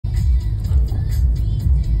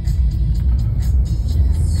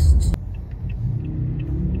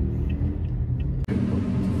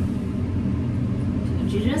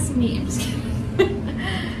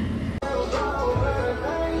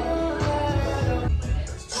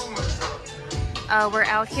We're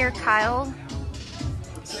out here, Kyle.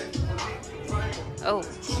 Oh.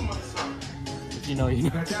 If you know, you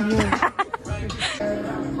know.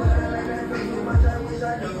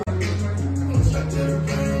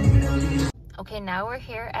 Okay, now we're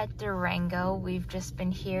here at Durango. We've just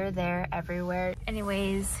been here, there, everywhere.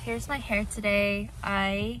 Anyways, here's my hair today.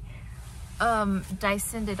 I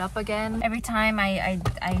Dysoned it up again. Every time I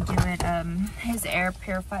do it, his air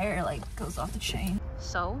purifier like goes off the chain.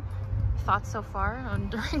 So, thoughts so far on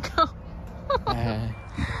Durango? I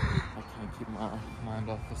can't keep my mind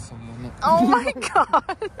off of someone. Oh my god!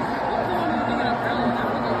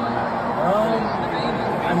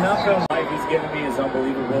 I'm not feeling life he's giving me is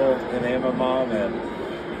unbelievable, and I am a mom, and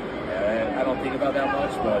I don't think about that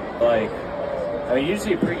much, but like, I mean,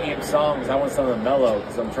 usually pre-game songs, I want something mellow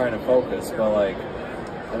because I'm trying to focus, but like,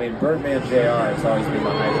 I mean, Birdman JR has always been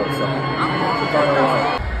my hype-up song.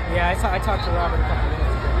 Yeah, I talked to Robert a couple minutes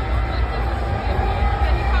ago.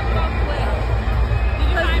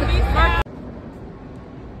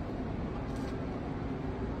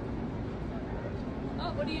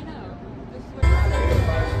 Oh, what do you know?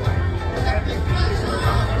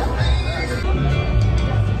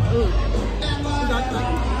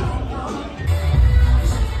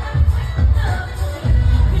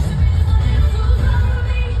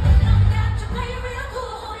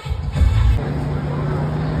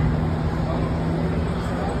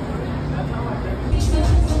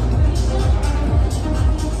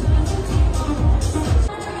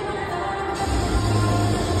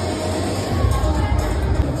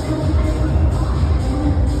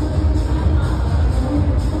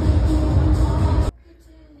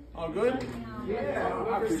 All good? Yeah,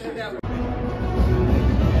 I appreciate that.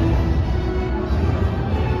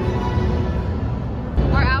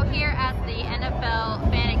 We're out here at the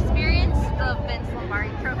NFL fan experience. The Vince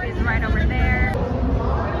Lombardi trophy is right over there.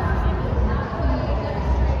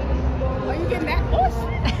 Are you getting that? Oh,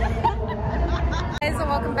 Guys, and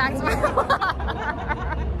welcome back to my vlog.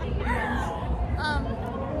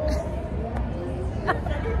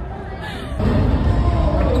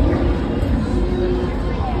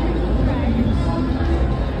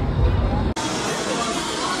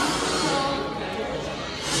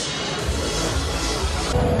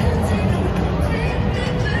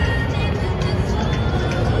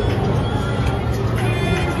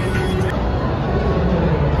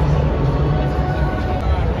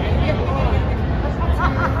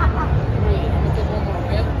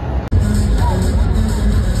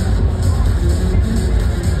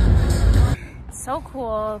 So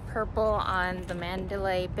cool, purple on the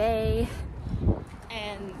Mandalay Bay,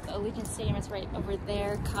 and the Allegiant Stadium is right over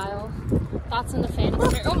there. Kyle, thoughts on the fan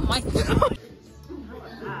experience? Oh my god!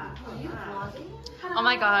 Oh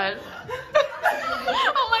my god!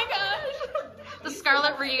 Oh my gosh! The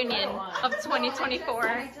Scarlet Reunion of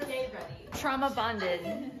 2024. Trauma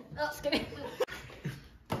bonded. Just kidding.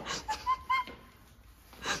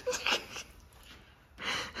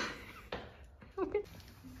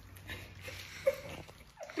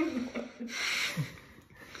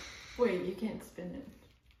 wait, you can't spin it.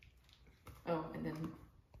 Oh, and then.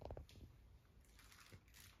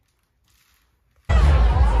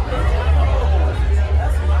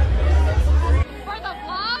 For the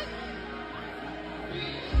vlog?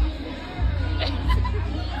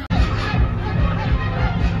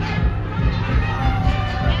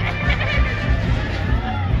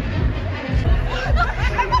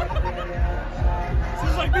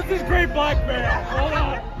 She's like, this is great blackmail. Hold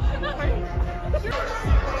on.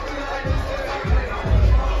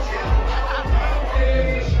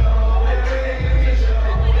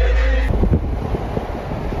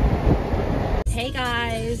 Hey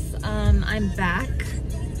guys, I'm back.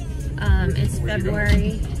 It's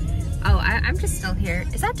February. Oh, I'm just still here.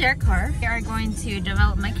 Is that Derek Carr? We are going to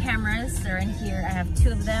develop my cameras. They're in here. I have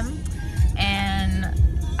 2 of them. And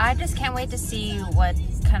I just can't wait to see what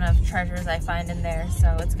kind of treasures I find in there.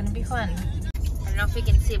 So it's gonna be fun. I don't know if you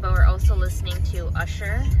can see, but we're also listening to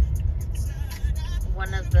Usher,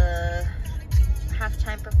 one of the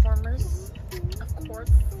halftime performers, of course.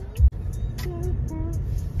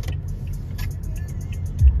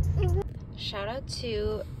 Shout out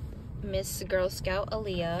to Miss Girl Scout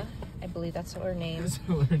Aaliyah. I believe that's her name. That's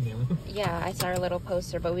her name. Yeah, I saw her little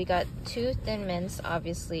poster, but we got 2 Thin Mints,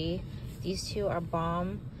 obviously. These 2 are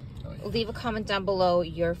bomb. Oh, yeah. Leave a comment down below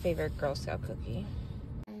your favorite Girl Scout cookie.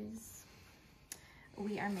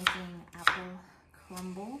 We are making apple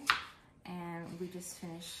crumble, and we just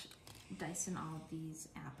finished dicing all of these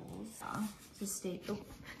apples. So stay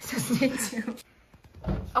tuned.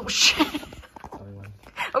 Oh shit.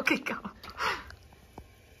 Okay, go.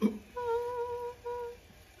 Okay,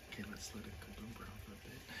 let's let it go, bro.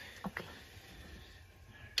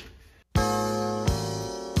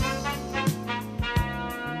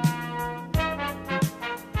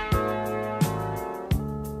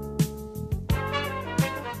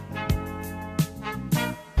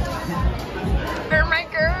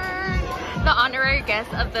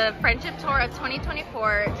 guest of the Friendship Tour of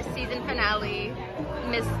 2024 season finale,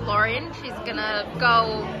 Miss Lauren. She's gonna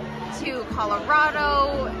go to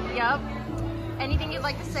Colorado. Yep. Anything you'd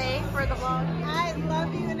like to say for the vlog? I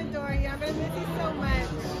love you and adore you. I'm gonna miss you so much.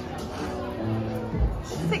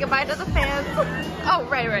 Say goodbye to the fans. Oh,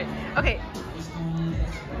 right. Okay.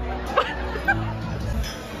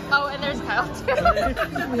 Oh, and there's Kyle too.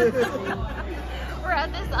 We're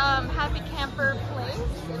at this Happy Camper place.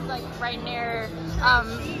 It's like right near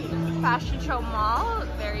Fashion Show Mall.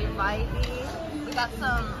 Very vibey. We got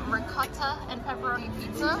some ricotta and pepperoni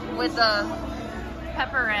pizza with the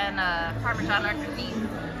pepper and Parmesan underneath.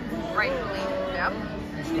 Rightfully, yep.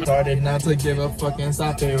 Started not to give a fucking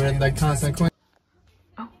stop it with the consequence.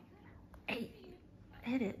 Oh, hey,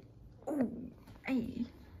 hit it. Oh, hey.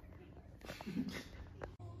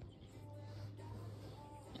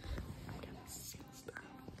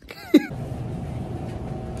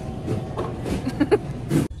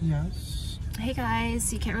 Yes. Hey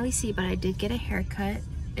guys, you can't really see, but I did get a haircut.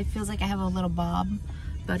 It feels like I have a little bob,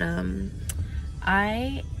 but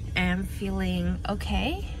I am feeling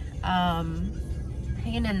okay.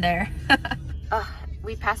 Hanging in there.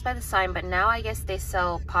 We passed by the sign, but now I guess they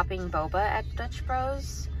sell popping boba at Dutch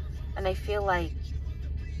Bros, and I feel like,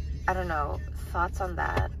 I don't know, thoughts on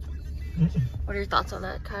that? What are your thoughts on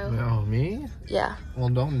that, Kyle? Oh, me? Yeah. Well,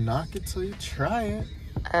 don't knock it till you try it.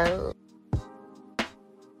 Oh.